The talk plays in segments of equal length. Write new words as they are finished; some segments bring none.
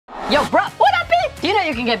Yo, bro, what up, B? Do you know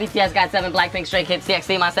you can get BTS, GOT7, Blackpink, Stray Kids,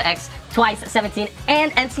 TXT, Monster X, Twice, 17,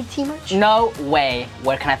 and NCT merch? No way.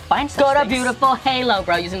 Where can I find such things? Go to Beautiful Halo,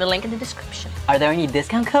 bro, using the link in the description. Are there any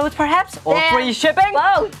discount codes, perhaps? Or free shipping?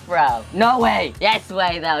 Both, bro. No way. Yes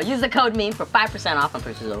way, though. Use the code MEME for 5% off on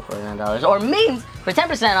purchases over $49, or MEMES for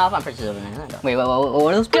 10% off on purchases over $99. Wait, what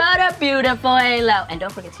are those? Go to Beautiful Halo, and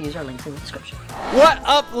don't forget to use our links in the description. What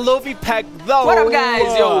up, Lofi Pack, though? What up,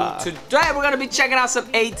 guys? Yo, today we're gonna be checking out some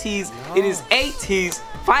ATEEZ. It is ATEEZ.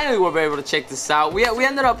 Finally, we're able to check this out. We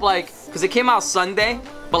ended up like, because it came out Sunday,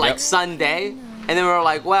 but like Sunday, and then we were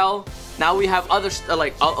like, well, now we have other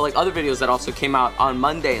like other videos that also came out on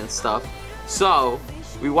Monday and stuff. So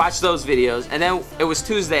we watched those videos, and then it was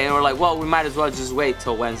Tuesday, and we're like, well, we might as well just wait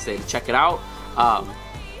till Wednesday to check it out.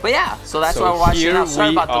 But yeah, so that's why we're watching it. I'm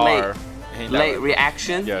sorry about the late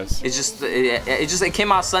reaction. Yes. It's just it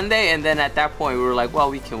came out Sunday, and then at that point we were like,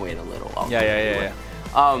 well, we can wait a little while. Yeah.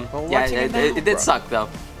 It did suck though.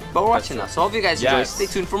 But we're watching now, so hope you guys enjoy. Stay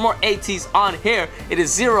tuned for more ATEEZ on here. It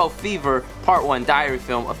is Zero Fever Part 1 diary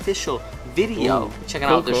film official video. Checking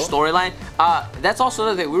out their storyline. That's also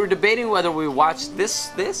the thing. We were debating whether we watched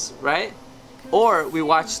this right, or we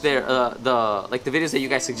watched their the videos that you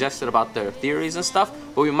guys suggested about their theories and stuff.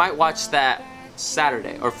 But we might watch that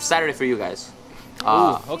Saturday for you guys.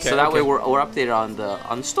 So that way we're updated on the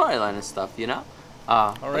storyline and stuff, you know.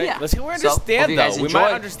 All right, yeah. let's see where we understand though. We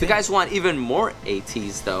might understand. If you guys want even more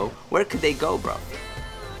ATEEZ though, where could they go, bro?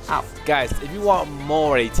 Guys, if you want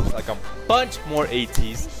more ATEEZ, like a bunch more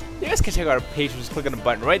ATEEZ, you guys can check out our page. Just click on the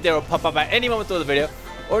button right there. It'll pop up at any moment through the video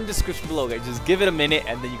or in the description below, guys. Just give it a minute,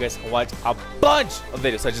 and then you guys can watch a bunch of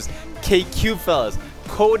videos such as KQ Fellas.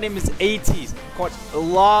 Codename is ATEEZ. Watch a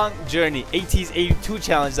long journey ATEEZ 82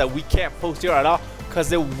 challenge that we can't post here at all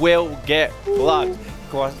because it will get blocked.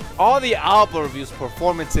 Watch all the album reviews,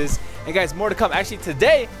 performances, and guys, more to come. Actually,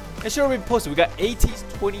 today, it's sure we posted. We got ATEEZ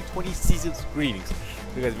 2020 season greetings.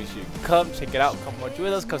 You guys make sure you come check it out, come watch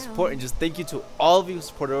with us, come support, and just thank you to all of you who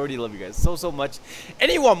support. I already love you guys so much.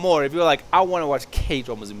 And you want more? If you're like, I want to watch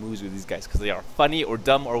K-dramas and movies with these guys because they are funny or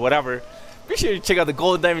dumb or whatever, make sure you check out the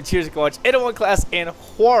Golden Diamond Tiers. You can watch 801 Class and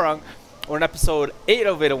Hwarang, or in episode 8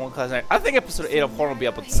 of 801 Class 9. I think episode 8 of Hwarang will be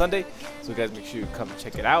up on Sunday. So guys, make sure you come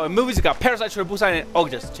check it out. And movies, you got Parasite, Shuri, Busan,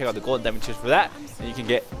 and just check out the Golden Diamond Tiers for that. And you can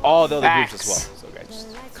get all the other groups as well. So guys,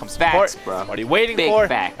 just come support. Bro. What are you waiting for?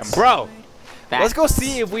 And bro, let's go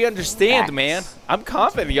see if we understand, man. I'm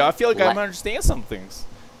confident, y'all. I feel like I might understand some things.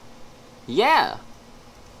 Yeah.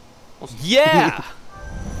 Yeah.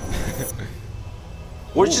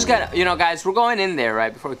 We're just gonna, you know, guys, we're going in there,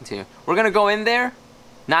 right, before we continue. We're gonna go in there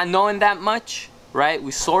not knowing that much, right?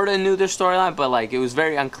 We sort of knew their storyline, but like it was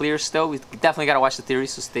very unclear still. We definitely got to watch the theory,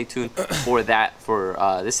 so stay tuned for that for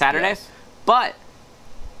this Saturday. But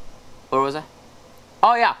where was I?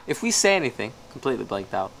 Oh yeah, if we say anything, completely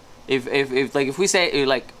blanked out. If we say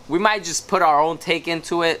like we might just put our own take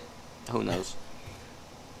into it, who knows?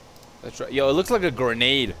 That's right. Yo, it looks like a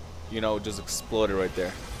grenade, you know, just exploded right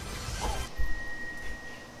there.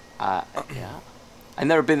 Yeah. I've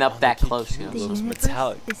never been up that close, you know. The universe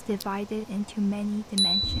metallic. is divided into many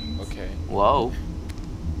dimensions. Okay. Whoa.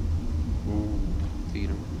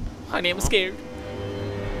 Honey, I'm scared.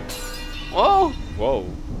 Whoa.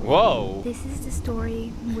 Whoa. This is the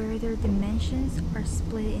story where their dimensions are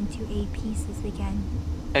split into 8 pieces again.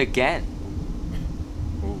 Again.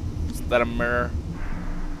 Is that a mirror?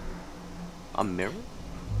 A mirror?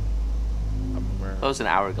 A mirror. That was an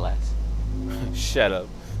hourglass. Shut up.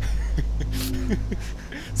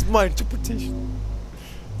 It's my interpretation.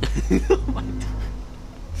 Oh my God.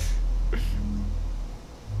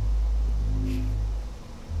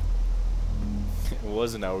 It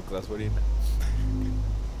was an hourglass. What do you mean?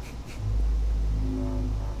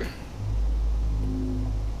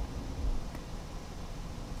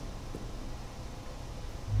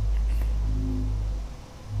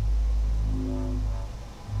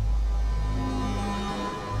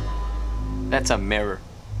 That's a mirror.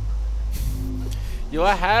 Yo,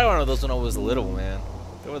 I had one of those when I was little, man.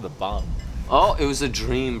 They were the bomb. Oh, it was a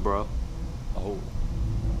dream, bro. Oh.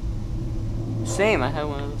 Same, I had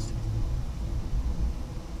one of those.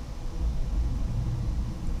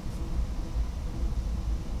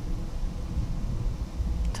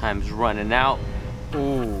 Time's running out.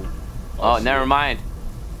 Ooh. Oh, never mind.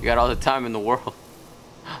 You got all the time in the world.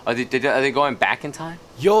 Are they going back in time?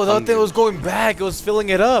 Yo, that thing was going back. It was filling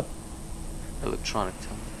it up. Electronic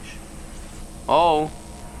television. Oh,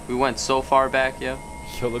 we went so far back, yeah.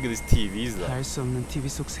 Yo, look at these TVs though. 알 수 없는 TV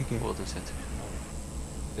속 세계. Golden Center.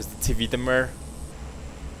 Is the TV the mirror?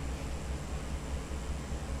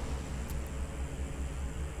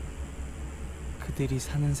 그들이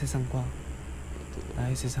사는 세상과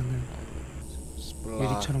나의 세상은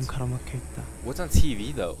유리처럼 가로막혀 있다. What's on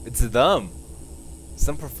TV though? It's them. It's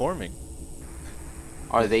them performing.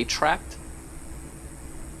 Are they trapped?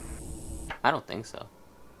 I don't think so.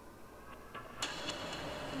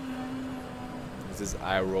 Is this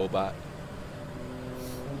iRobot?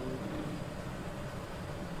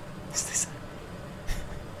 Is this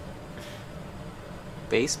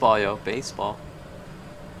baseball, yo, baseball.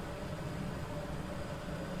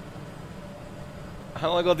 I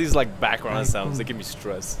don't like all these like background sounds. They give me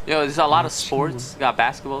stress. Yo, there's a lot of sports. Got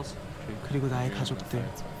basketballs. 그리고 나의 가족들.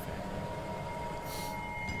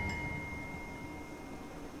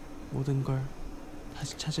 모든 걸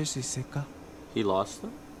다시 찾을 수 있을까? He lost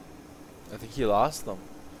them? I think he lost them.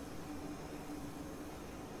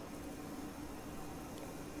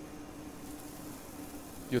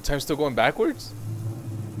 Your time's still going backwards?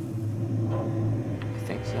 I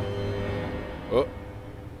think so. Oh.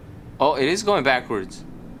 Oh, it is going backwards.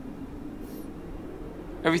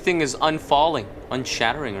 Everything is unfalling,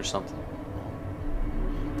 unshattering or something.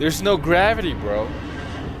 There's no gravity, bro.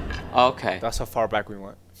 Okay. That's how far back we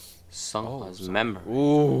went. Sungla's memory.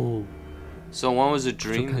 Ooh. So one was a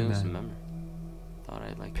dream, it was a memory. Thought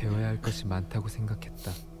I'd like 배워야 할 것이 많다고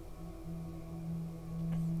생각했다.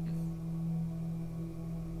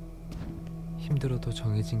 힘들어도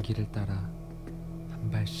정해진 길을 따라 한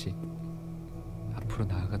발씩 앞으로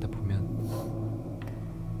나아가다 보면.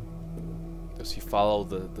 Does he follow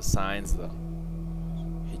the signs though?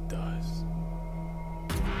 He does.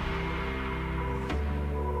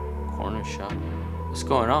 Corner shop. What's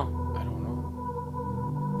going on? I don't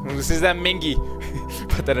know. This is that Mingy.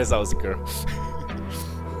 But that is always a girl.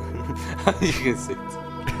 You can see it.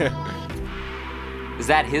 Is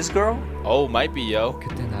that his girl? Oh, might be, yo.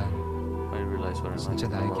 그때 난 I didn't realize what I 진짜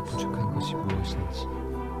나에게 부족한 것이 무엇인지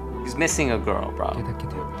He's missing a girl, bro. 깨닫게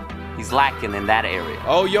되었다. He's lacking in that area.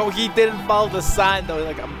 Oh, yo, he didn't follow the sign though.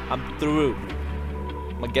 Like I'm through.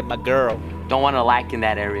 I'm gonna get my girl. Don't want to lack in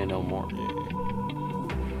that area no more.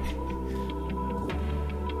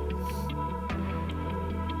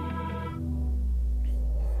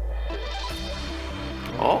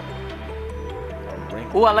 Oh.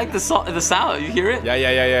 Oh, I like the sound. You hear it? Yeah.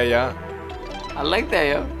 I like that,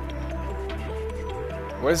 yo.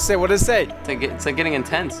 What does it say? What does it say? It's like getting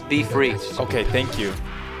intense. Be free. Okay, thank you.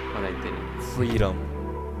 But I didn't. Freedom.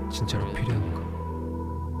 진짜로 필요한 거.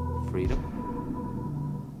 Freedom?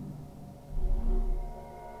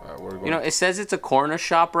 Alright, where are we going? You know, it says it's a corner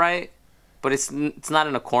shop, right? But it's not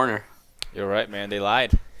in a corner. You're right, man. They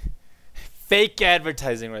lied. Fake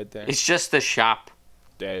advertising right there. It's just a shop.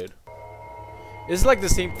 Dude. It's like the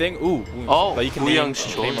same thing. Ooh. Oh, but you can name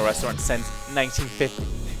a restaurant since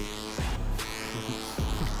 1950.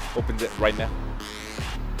 Opens it right now.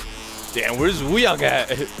 Damn, where's Wooyoung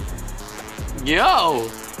at? Yo!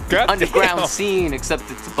 God Underground damn. scene, except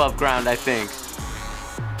it's above ground, I think.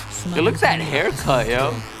 Yo, look at that haircut,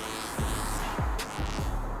 yo.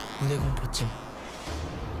 You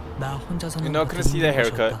know, I couldn't see the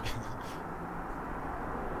haircut.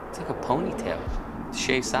 It's like a ponytail.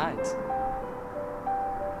 Shaved sides.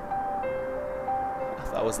 I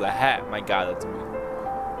thought it was the hat. My God, that's me.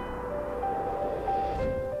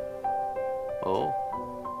 Oh.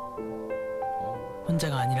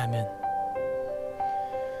 혼자가 아니라면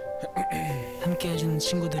함께 해주는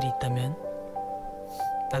친구들이 있다면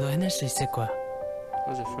나도 해낼 수 있을 거야.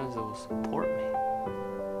 Those are friends that will support me.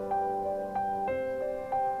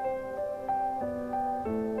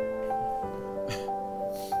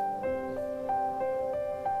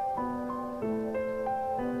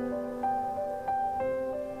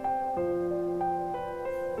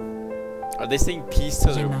 Are they saying peace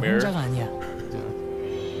to their mirror? 혼자가 아니야.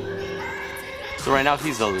 So right now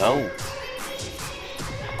he's alone.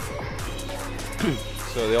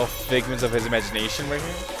 So they're all figments of his imagination right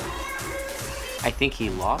here? I think he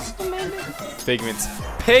lost them, maybe? Figments.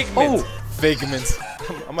 Pigments! Oh. Figments.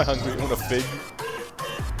 Am I hungry? I want a fig.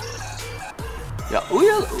 Yeah,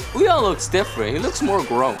 Uya looks different. He looks more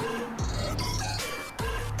grown.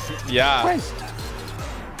 Yeah. Christ.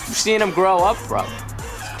 You've seen him grow up, bro.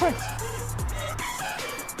 Christ.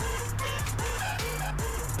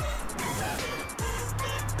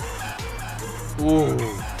 Ooh.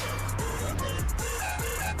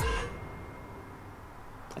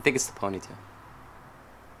 I think it's the ponytail.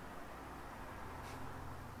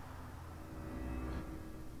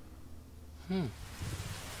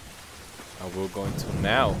 I will go into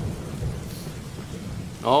now.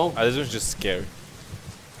 Oh. This one's just scary.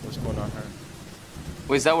 What's going on here?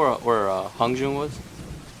 Wait, is that where Hungjun was?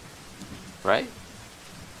 Right?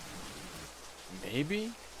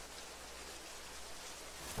 Maybe?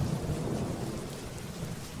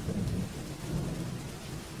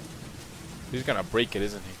 He's gonna break it,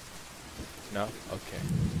 isn't he? No? Okay.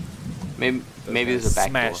 Maybe there's a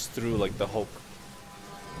back door. Smash through like the Hulk.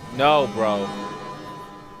 No, bro.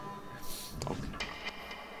 Okay.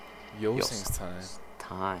 Yoseng's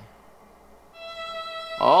time.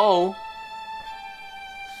 Oh.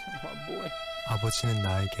 My boy. 아버지는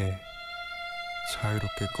나에게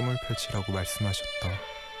자유롭게 꿈을 펼치라고 말씀하셨다.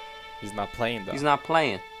 He's not playing though. He's not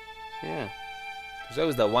playing. Yeah. There's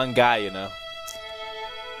always that one guy, you know.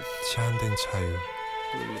 제한된 자유.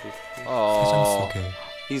 세상 Oh. 속에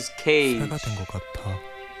He's caged. 새가 된 것 같아.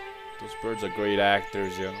 Those birds are great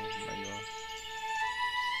actors, yo. Oh my God.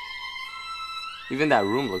 Even that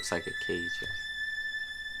room looks like a cage.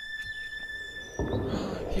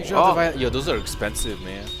 He dropped the violin. Yo, those are expensive,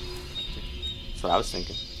 man. That's what I was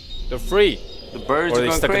thinking. They're free. The birds Or are are they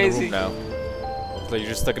going stuck crazy. in the room now? It's like you're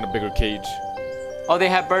just stuck in a bigger cage. Oh, they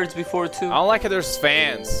had birds before too. I don't like how there's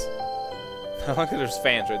fans. I don't like how there's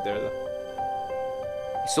fans right there, though.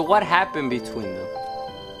 So what happened between them?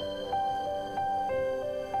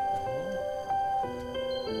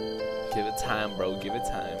 Give it time, bro. Give it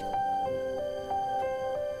time.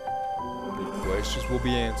 The questions will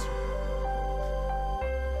be answered.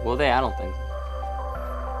 Will they? I don't think.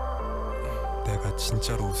 내가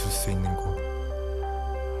진짜로 웃을 수 있는 곳.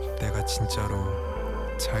 내가 진짜로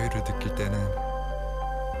자유를 느낄 때는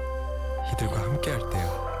이들과 함께 할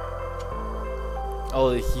때야.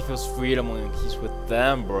 Oh, he feels freedom when he's with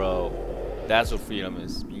them, bro. That's what freedom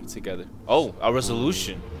is, being together. Oh, a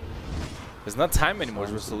resolution. There's not time anymore,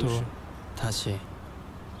 it's resolution. 또 다시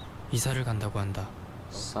이사를 간다고 한다.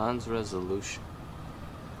 Son's resolution.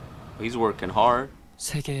 He's working hard.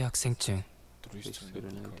 세계의 학생증,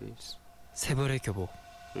 세벌의 교복.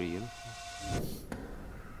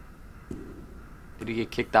 Did he get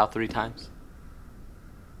kicked out 3 times?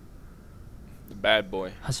 The bad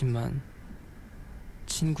boy. 하지만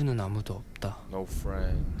친구는 아무도 없다. No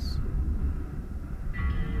friends.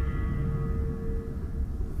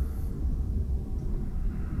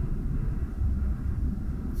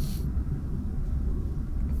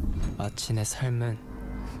 마치 내 삶은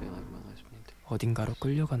어딘가로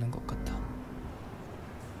끌려가는 것 같아.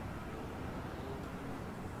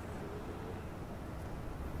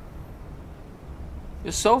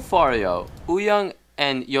 So far, yo, Woo-young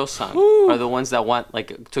and Yo-sung are the ones that want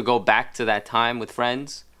like to go back to that time with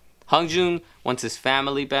friends. Hung-joon wants his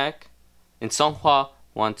family back, and Sung-hwa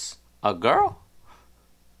wants a girl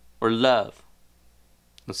or love.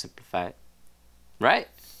 Let's simplify it, right?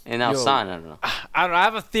 And now San, I don't know. I don't know, I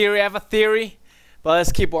have a theory, but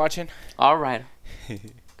let's keep watching. All right.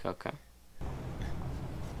 Okay.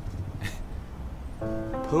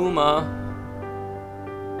 Puma.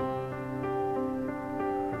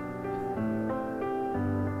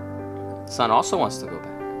 Son also wants to go back.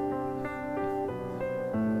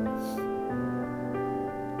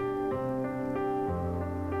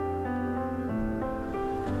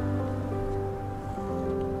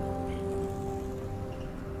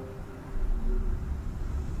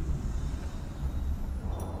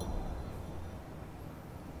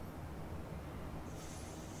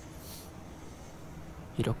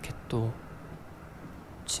 이렇게 또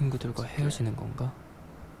친구들과 헤어지는 건가?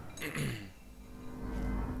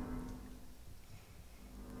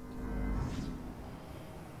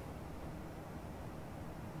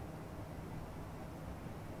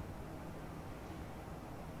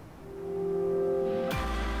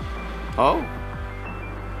 Oh.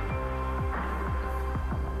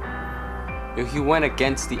 Yo, he went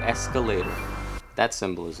against the escalator. That's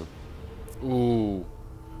symbolism. Ooh.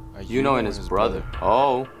 You know, and his brother.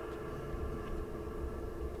 Oh.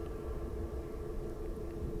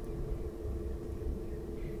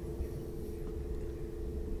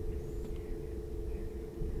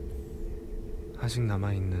 아직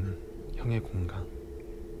남아있는 형의 공간.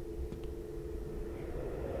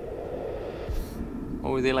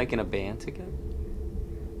 Oh, were they like in a band together?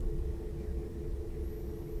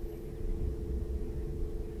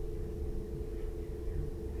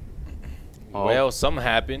 Oh. Well, something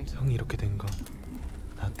happened. 형이 이렇게 된 거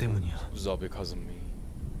나 때문이야. It was all because of me.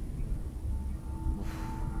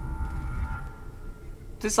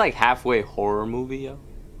 This like halfway horror movie, yo.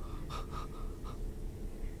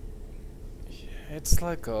 Yeah, it's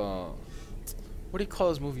like what do you call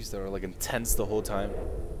those movies that are like intense the whole time?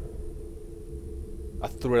 A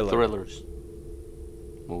thriller. Thrillers.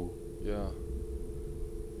 Ooh. Yeah.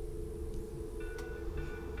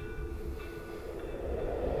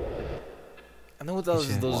 I know what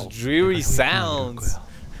those dreary sounds.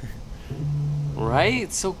 Right?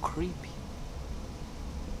 It's so creepy.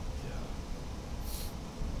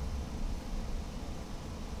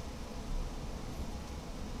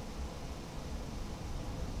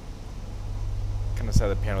 inside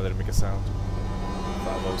the piano didn't make a sound.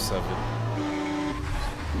 507.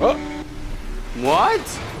 Oh!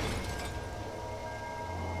 What?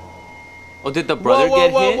 Oh, did the brother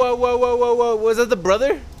get hit? Whoa. Was that the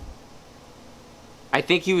brother? I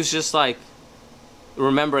think he was just like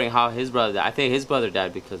remembering how his brother died. I think his brother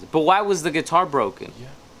died because. But why was the guitar broken? Yeah.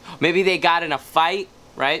 Maybe they got in a fight,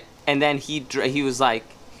 right? And then he was like,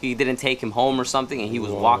 he didn't take him home or something, and he was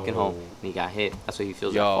walking home and he got hit. That's what he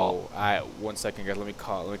feels like. Yo, alright, 1 second, guys. Let me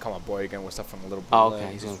call my boy again. What's up from a little bit? Oh,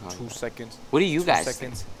 okay. He's gonna call 2 seconds. What do you guys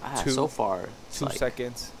seconds. think? So far, 2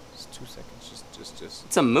 seconds. Just 2 seconds. Just.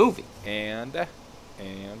 It's a movie. And.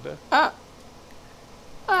 Alright,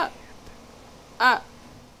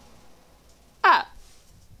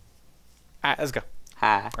 let's go.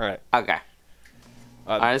 Alright. Okay.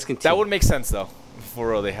 Alright, let's continue. That would make sense though. For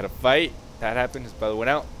real, they had a fight. That happened. His brother went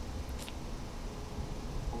out.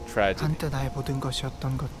 Tragedy. 한때 나의 모든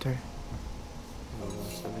것이었던 것들.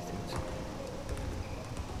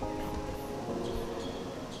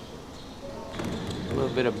 A little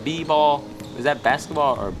bit of b-ball. Is that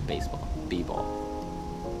basketball or baseball? B-ball.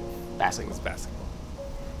 Basketball. It's basketball.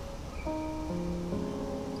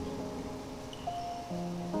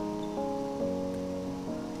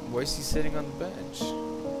 Why is he sitting on the bench?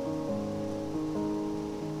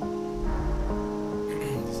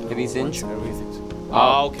 Maybe he's injured.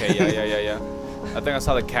 Oh, okay. Yeah. I think I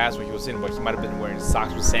saw the cast where he was in, but he might have been wearing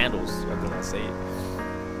socks with sandals. I did not say it.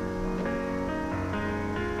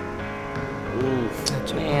 Ooh,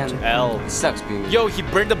 man. L. It sucks being. Yo, he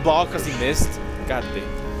burned the ball because he missed. God damn.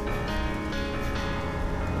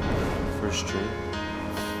 First string.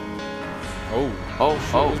 Oh.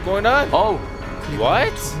 What's going on? Oh.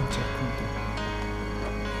 What?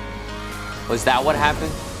 Was that what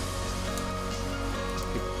happened?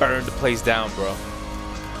 He burned the place down, bro.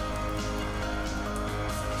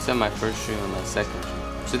 Said my first string and my second string.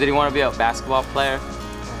 So did he want to be a basketball player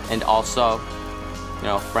and also, you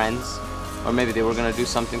know, friends? Or maybe they were gonna do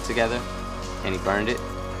something together and he burned it?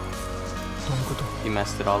 He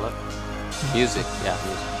messed it all up. Music, yeah,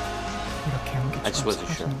 music. I just wasn't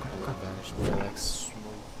sure.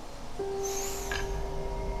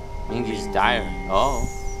 Mingy's dire. Oh.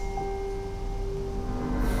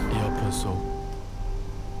 이어폰 속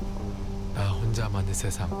나 혼자만의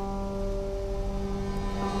세상.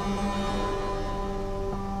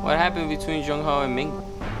 What happened between Jungho and Ming?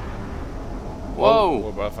 Whoa! We're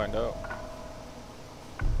about to find out.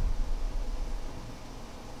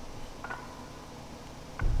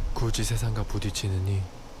 굳이 세상과 부딪히느니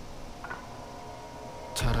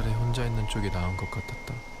차라리 혼자 있는 쪽이 나은 것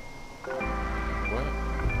같았다. What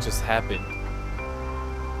just happened?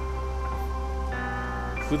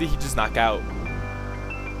 Who did he just knock out?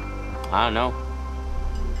 I don't know.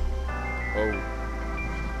 Oh.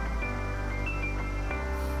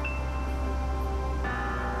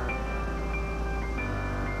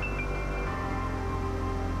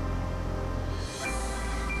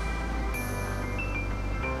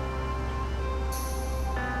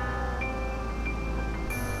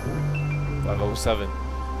 .507.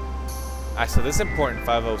 Alright, so this is important.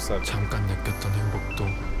 507. 잠깐 느꼈던 행복도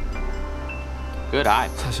Good eye.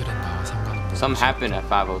 사실은 나와 상관없는 Something happened at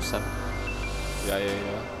 507. Yeah.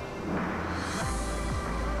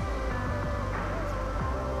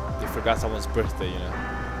 They forgot someone's birthday, you know.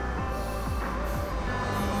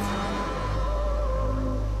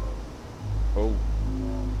 Oh.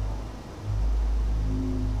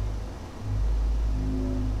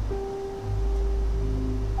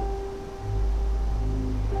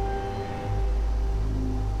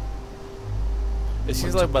 It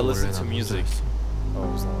seems like by listening to music. Oh,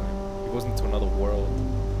 it was not like he goes into another world.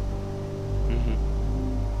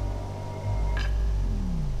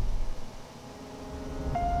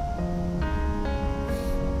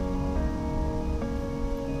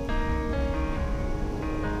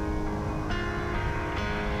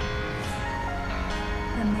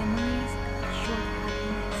 The memories of short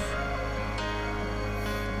happiness.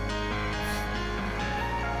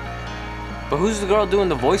 But who's the girl doing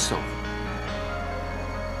the voiceover?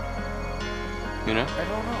 You know? I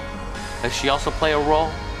don't know. Does she also play a role?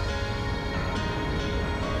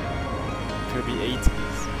 Could be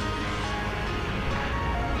ATEEZ.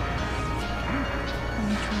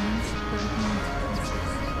 When trains broken into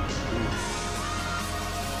pieces.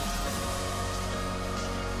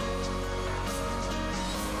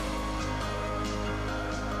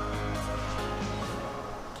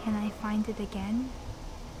 Can I find it again?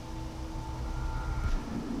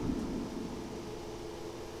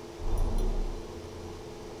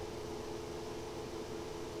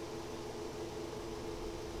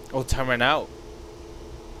 Oh, time ran out.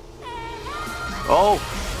 Oh.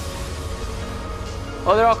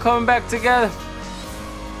 Oh, they're all coming back together.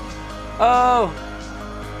 Oh.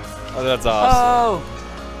 Oh, that's awesome.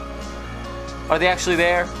 Oh. Are they actually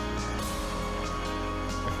there?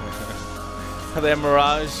 Are they a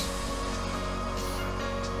mirage?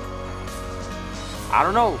 I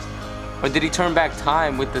don't know. Or did he turn back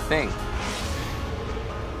time with the thing?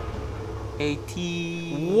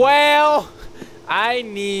 ATEEZ. Well, I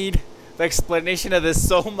need the explanation of this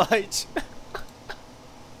so much.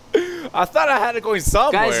 I thought I had it going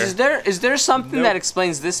somewhere. Guys, is there something that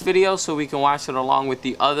explains this video so we can watch it along with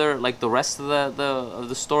the other, like the rest of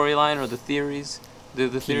the storyline or the theories, the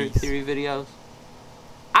theory videos?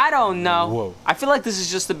 I don't know. Whoa. I feel like this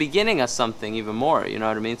is just the beginning of something even more. You know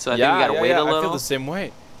what I mean? So I think we gotta wait a little. I feel the same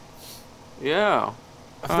way. Yeah.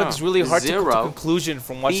 I feel like it's really hard to come to a conclusion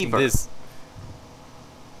from watching this.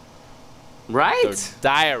 Right? The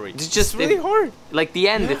diary. It's just really hard. Like the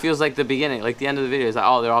end, it feels like the beginning. Like the end of the video is like,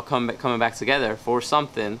 oh, they're all coming back together for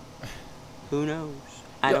something. Who knows?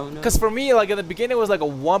 I don't know. Because for me, like in the beginning, it was like at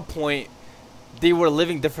one point they were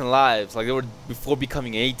living different lives. Like they were before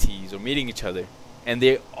becoming ATEEZ or meeting each other, and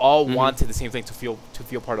they all wanted the same thing, to feel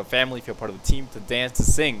part of the family, feel part of the team, to dance, to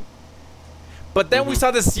sing. But then we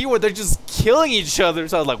saw this scene where they're just killing each other.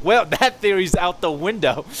 So I was like, well, that theory's out the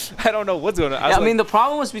window. I don't know what's going on. I mean, the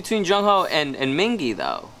problem was between Jungho and Mingi,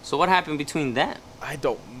 though. So what happened between them? I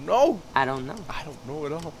don't know. I don't know. I don't know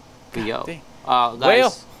at all. But yo, dang.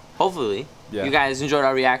 guys, hopefully you guys enjoyed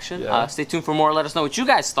our reaction. Stay tuned for more. Let us know what you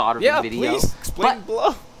guys thought of the video. Yeah, please. Explain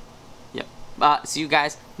below. Yep. See you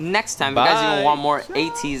guys next time. If you guys even want more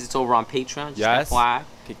ATEEZ, it's over on Patreon. Just FYI.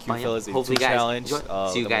 Hopefully, guys challenge.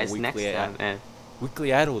 See you guys next time, man.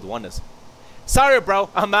 Weekly idol with oneness. Sorry, bro.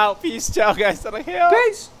 I'm out. Peace. Ciao, guys.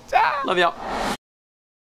 Peace. Ciao. Love y'all.